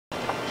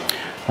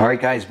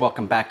Alright guys,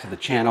 welcome back to the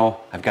channel.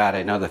 I've got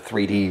another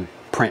 3D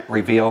print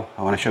reveal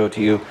I want to show it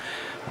to you.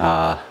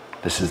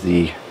 This is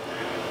the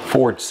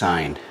Ford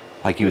sign,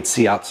 like you would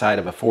see outside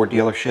of a Ford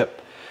dealership.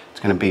 It's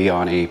going to be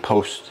on a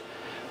post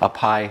up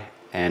high,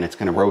 and it's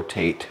going to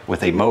rotate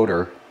with a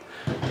motors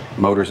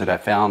that I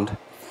found.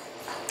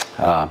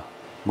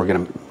 We're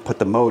going to put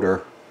the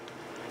motor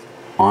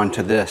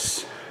onto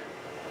this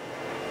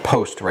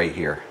post right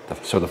here.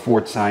 So the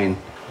Ford sign,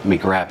 let me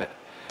grab it.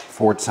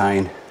 Ford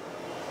sign,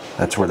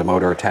 that's where the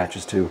motor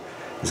attaches to,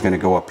 is going to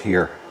go up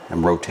here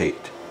and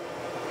rotate.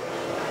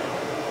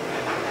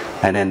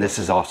 And then this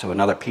is also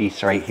another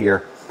piece right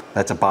here.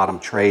 That's a bottom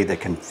tray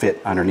that can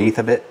fit underneath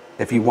of it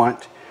if you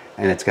want.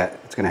 And it's going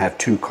to have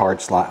two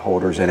card slot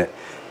holders in it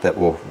that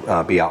will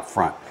be out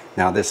front.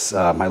 Now this,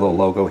 my little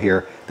logo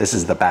here, this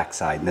is the back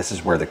side, and this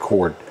is where the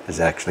cord is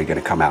actually going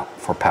to come out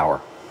for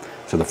power.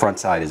 So the front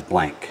side is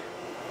blank.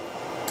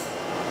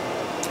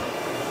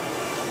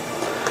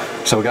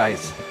 So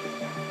guys,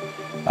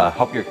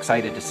 hope you're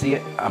excited to see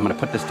it. I'm going to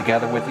put this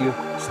together with you.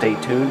 Stay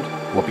tuned.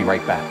 We'll be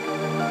right back.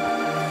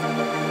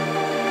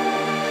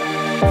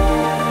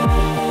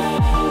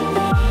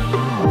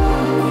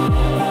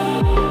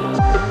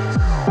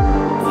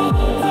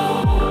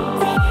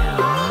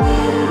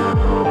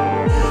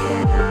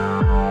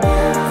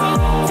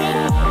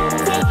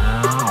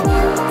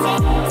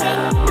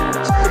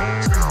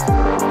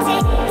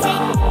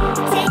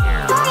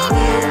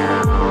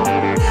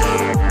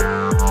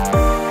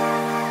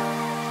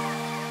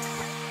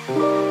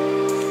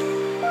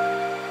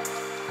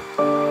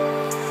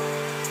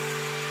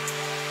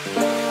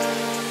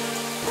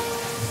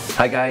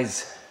 Hi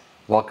guys,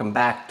 welcome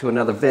back to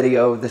another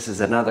video. This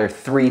is another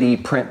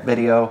 3D print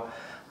video.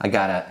 I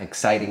got an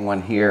exciting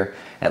one here.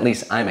 At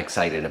least I'm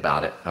excited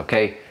about it,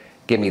 okay?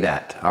 Give me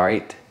that, all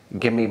right?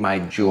 Give me my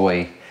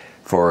joy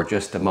for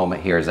just a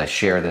moment here as I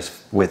share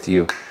this with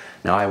you.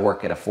 Now I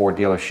work at a Ford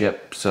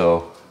dealership,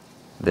 so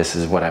this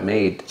is what I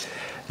made.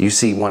 You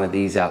see one of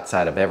these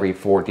outside of every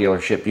Ford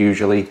dealership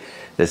usually.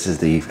 This is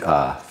the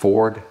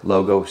Ford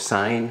logo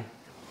sign,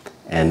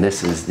 and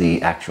this is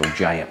the actual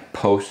giant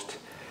post.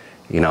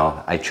 You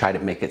know, I try to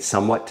make it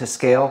somewhat to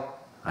scale.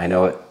 I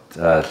know it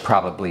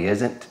probably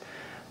isn't,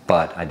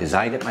 but I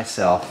designed it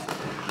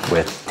myself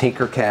with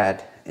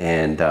Tinkercad,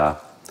 and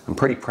I'm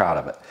pretty proud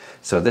of it.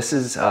 So this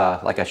is,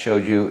 like I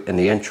showed you in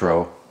the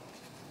intro,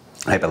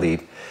 I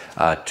believe,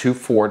 two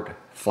Ford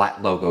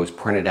flat logos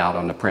printed out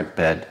on the print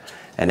bed,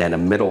 and then a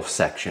middle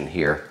section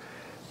here,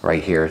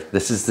 right here.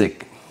 This is the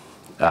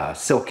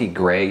silky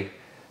gray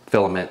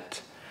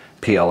filament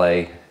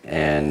PLA,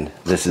 and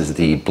this is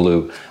the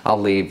blue. I'll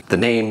leave the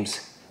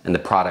names and the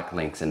product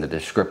links in the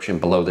description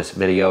below this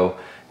video in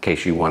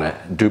case you want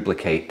to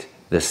duplicate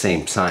this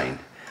same sign.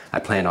 I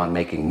plan on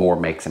making more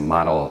makes and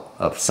model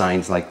of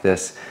signs like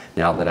this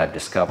now that I've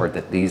discovered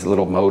that these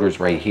little motors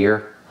right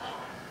here,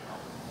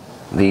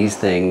 these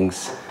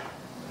things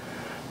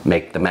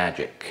make the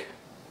magic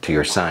to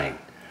your sign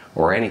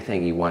or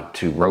anything you want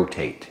to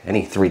rotate,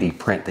 any 3D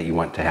print that you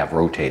want to have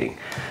rotating.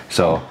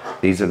 So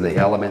these are the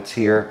elements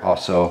here.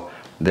 Also,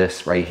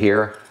 this right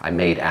here I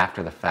made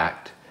after the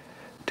fact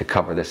to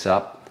cover this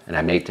up, and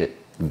I made it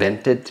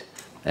vented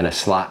and a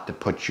slot to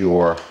put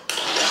your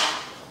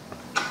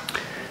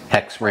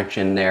hex wrench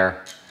in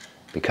there,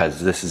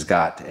 because this has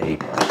got a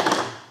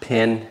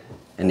pin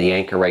in the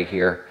anchor right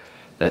here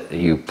that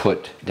you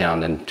put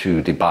down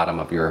into the bottom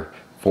of your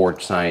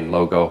Ford sign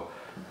logo,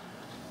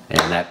 and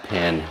that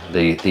pin,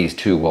 these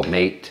two will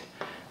mate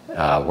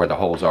where the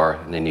holes are,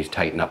 and then you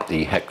tighten up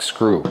the hex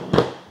screw.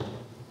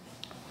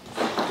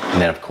 And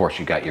then of course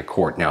you got your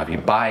cord. Now if you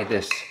buy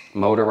this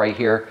motor right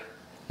here,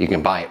 you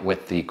can buy it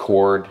with the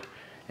cord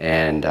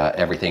and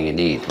everything you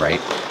need, right?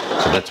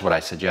 So that's what I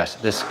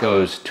suggest. This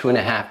goes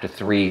 2.5 to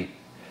 3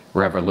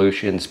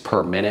 revolutions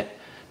per minute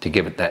to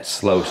give it that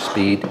slow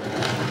speed.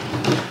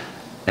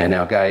 And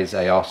now guys,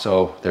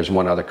 there's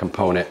one other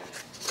component.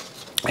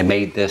 I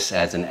made this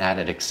as an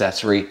added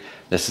accessory.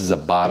 This is a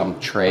bottom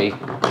tray,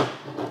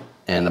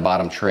 and the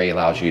bottom tray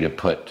allows you to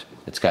put,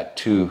 it's got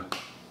two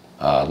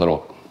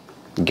little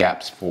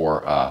gaps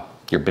for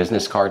your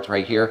business cards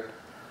right here,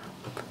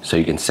 so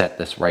you can set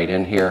this right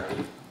in here,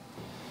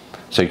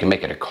 so you can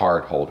make it a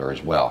card holder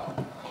as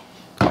well.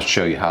 I'll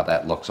show you how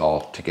that looks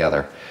all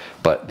together.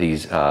 But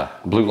these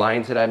blue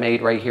lines that I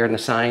made right here in the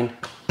sign,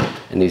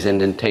 and these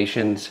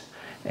indentations,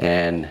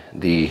 and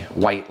the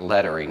white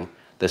lettering,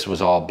 this was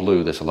all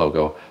blue, this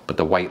logo, but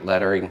the white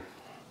lettering,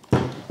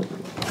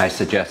 I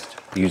suggest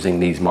using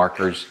these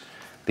markers.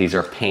 These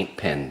are paint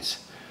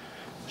pens.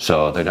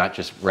 So they're not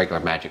just regular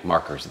magic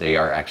markers, they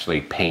are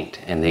actually paint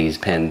in these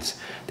pens.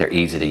 They're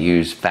easy to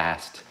use,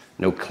 fast,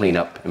 no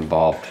cleanup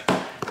involved.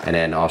 And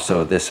then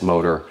also this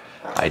motor,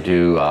 I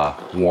do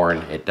warn,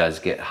 it does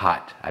get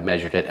hot. I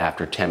measured it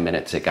after 10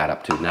 minutes, it got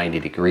up to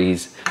 90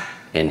 degrees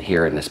in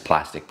here in this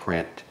plastic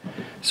print.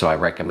 So I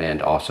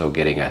recommend also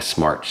getting a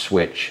smart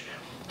switch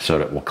so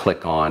that it will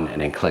click on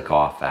and then click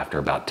off after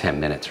about 10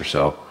 minutes or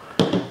so.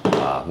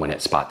 when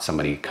it spots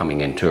somebody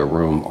coming into a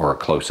room or a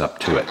close up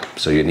to it.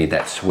 So you need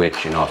that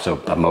switch and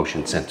also a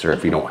motion sensor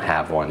if you don't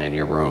have one in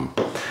your room.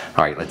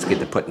 All right, let's get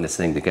to putting this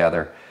thing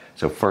together.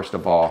 So first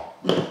of all,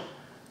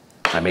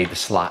 I made the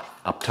slot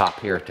up top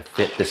here to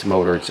fit this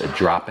motor. It's a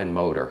drop-in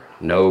motor.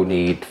 No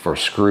need for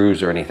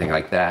screws or anything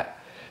like that.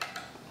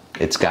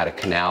 It's got a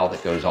canal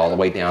that goes all the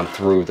way down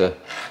through the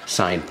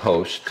sign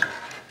post,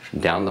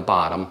 down the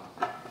bottom.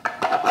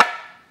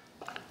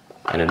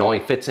 And it only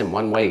fits in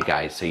one way,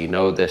 guys, so you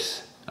know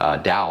this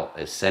dowel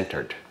is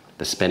centered,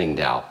 the spinning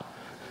dowel.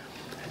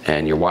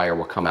 And your wire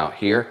will come out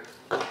here.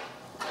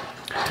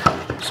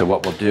 So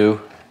what we'll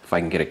do, if I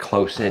can get a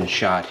close-in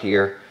shot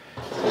here,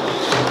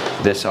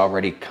 this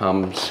already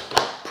comes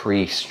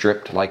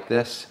pre-stripped like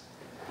this.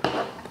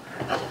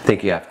 I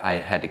think I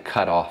had to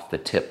cut off the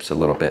tips a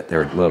little bit.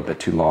 They're a little bit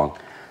too long.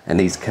 And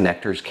these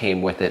connectors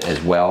came with it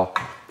as well.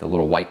 The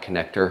little white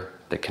connector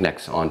that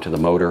connects onto the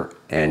motor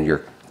and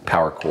your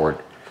power cord.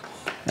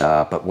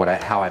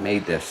 But how I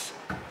made this,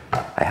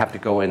 I have to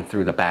go in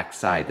through the back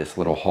side, this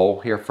little hole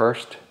here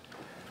first,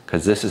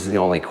 because this is the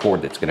only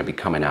cord that's going to be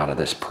coming out of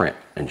this print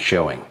and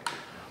showing.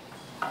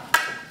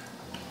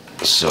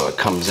 So it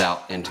comes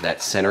out into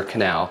that center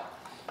canal.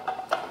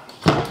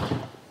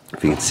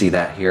 If you can see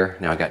that here,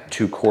 now I got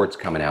two cords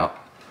coming out.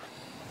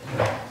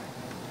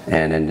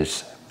 And then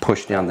just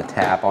push down the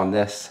tab on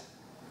this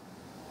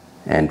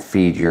and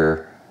feed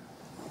your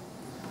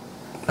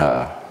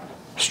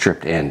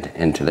stripped end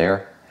into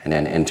there and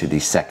then into the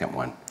second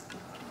one.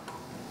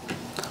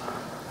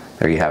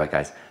 There you have it,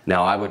 guys.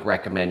 Now I would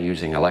recommend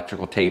using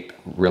electrical tape.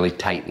 Really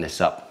tighten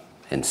this up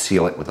and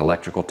seal it with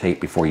electrical tape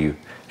before you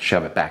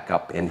shove it back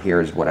up in here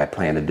is what I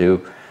plan to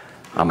do.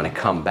 I'm going to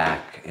come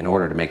back in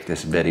order to make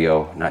this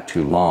video not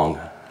too long.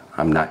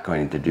 I'm not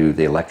going to do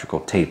the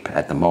electrical tape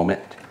at the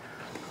moment.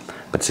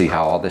 But see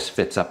how all this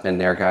fits up in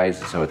there, guys?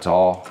 So it's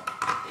all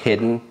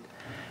hidden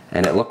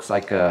and it looks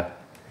like a,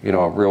 you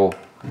know, a real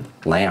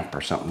lamp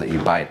or something that you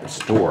buy at the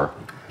store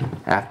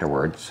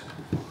afterwards.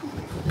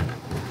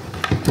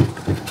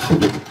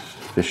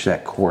 Fish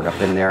that cord up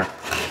in there,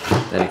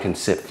 then it can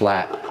sit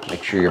flat.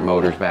 Make sure your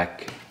motor's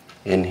back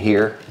in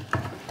here.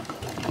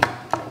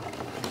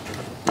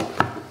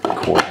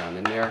 Cord down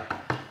in there,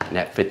 and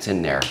that fits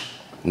in there.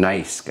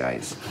 Nice,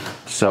 guys.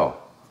 So,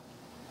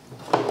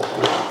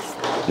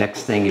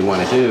 next thing you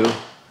want to do,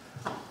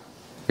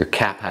 your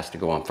cap has to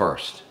go on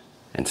first.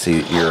 And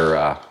see,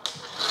 your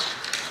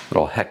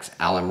little hex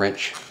Allen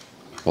wrench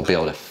will be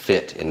able to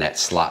fit in that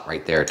slot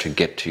right there to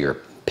get to your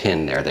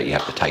pin there that you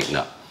have to tighten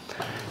up.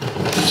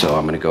 So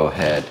I'm going to go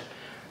ahead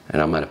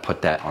and I'm going to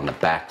put that on the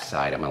back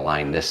side. I'm going to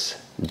line this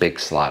big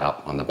slot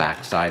up on the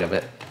back side of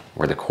it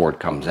where the cord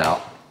comes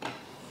out.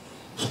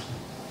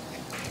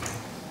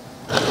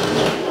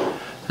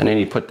 And then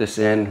you put this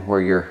in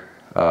where your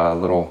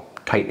little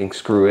tightening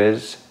screw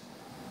is.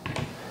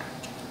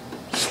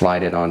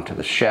 Slide it onto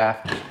the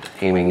shaft,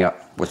 aiming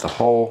up with the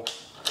hole.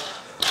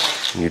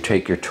 And you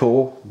take your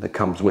tool that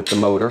comes with the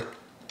motor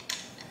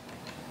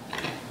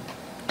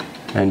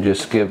and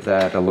just give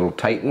that a little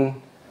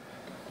tighten.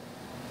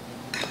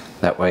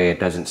 That way it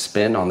doesn't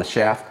spin on the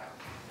shaft.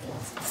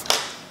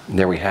 And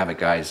there we have it,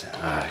 guys.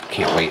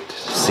 Can't wait to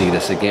see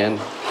this again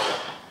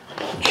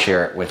and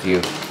share it with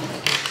you.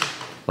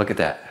 Look at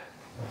that.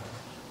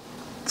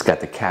 It's got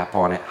the cap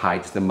on it,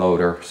 hides the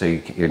motor, so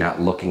you're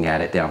not looking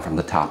at it down from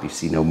the top. You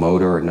see no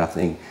motor or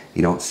nothing.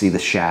 You don't see the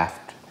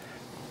shaft.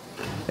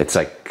 It's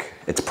like,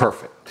 it's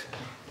perfect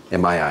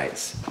in my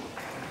eyes.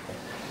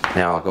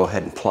 Now I'll go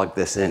ahead and plug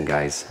this in,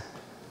 guys.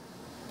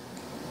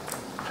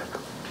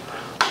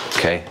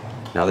 Okay,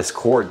 now this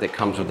cord that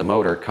comes with the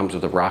motor comes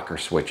with a rocker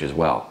switch as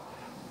well.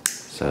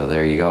 So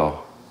there you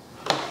go.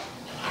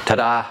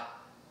 Ta-da!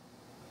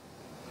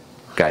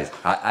 Guys,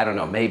 I don't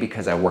know, maybe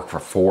because I work for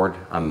Ford,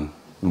 I'm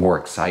more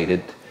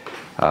excited.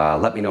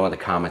 Let me know in the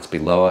comments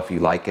below if you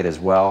like it as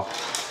well.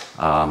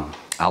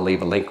 I'll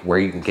leave a link where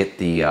you can get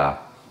the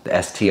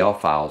STL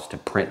files to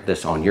print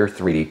this on your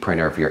 3D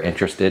printer if you're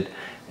interested.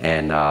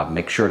 And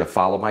make sure to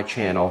follow my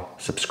channel,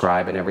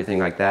 subscribe and everything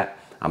like that.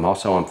 I'm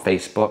also on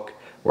Facebook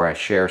where I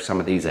share some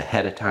of these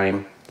ahead of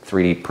time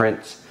 3D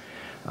prints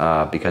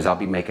because I'll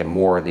be making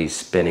more of these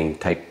spinning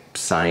type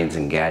signs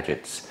and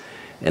gadgets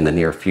in the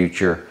near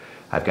future.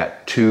 I've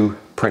got two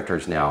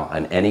printers now,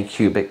 an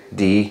ANYCUBIC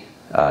D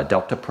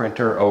Delta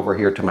printer over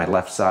here to my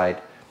left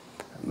side.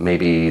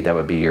 Maybe that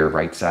would be your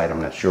right side,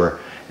 I'm not sure.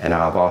 And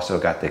I've also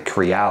got the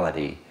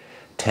Creality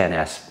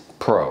CRS10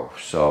 Pro.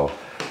 So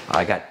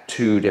I got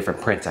two different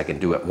prints I can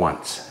do at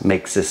once.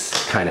 Makes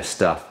this kind of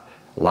stuff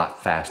a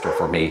lot faster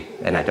for me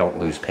and I don't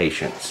lose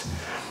patience.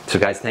 So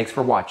guys, thanks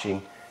for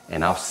watching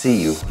and I'll see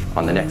you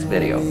on the next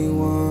video.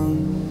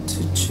 Want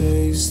to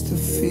chase the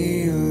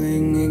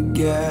feeling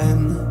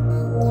again.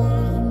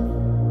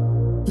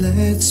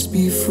 Let's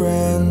be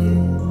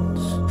friends.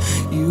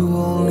 You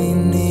only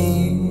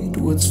need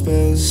what's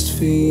best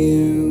for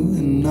you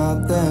and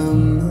not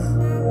them.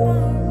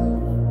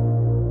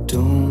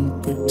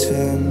 Don't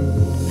pretend.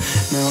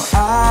 Now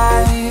I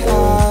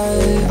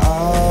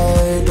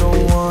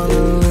don't wanna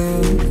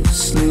lose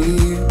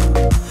sleep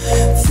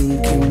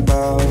thinking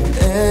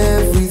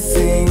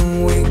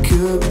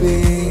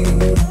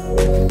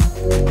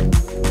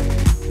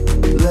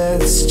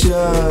let's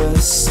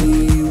just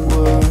see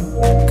what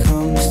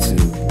comes to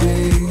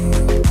be.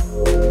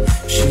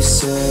 She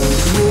said,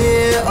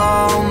 we're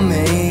all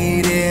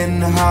made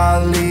in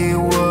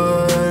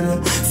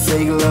Hollywood,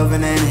 fake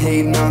loving and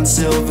hating on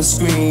silver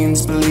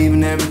screens,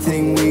 believing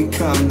everything we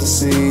come to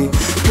see.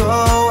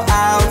 Go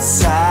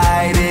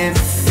outside, it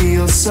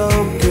feels so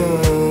good.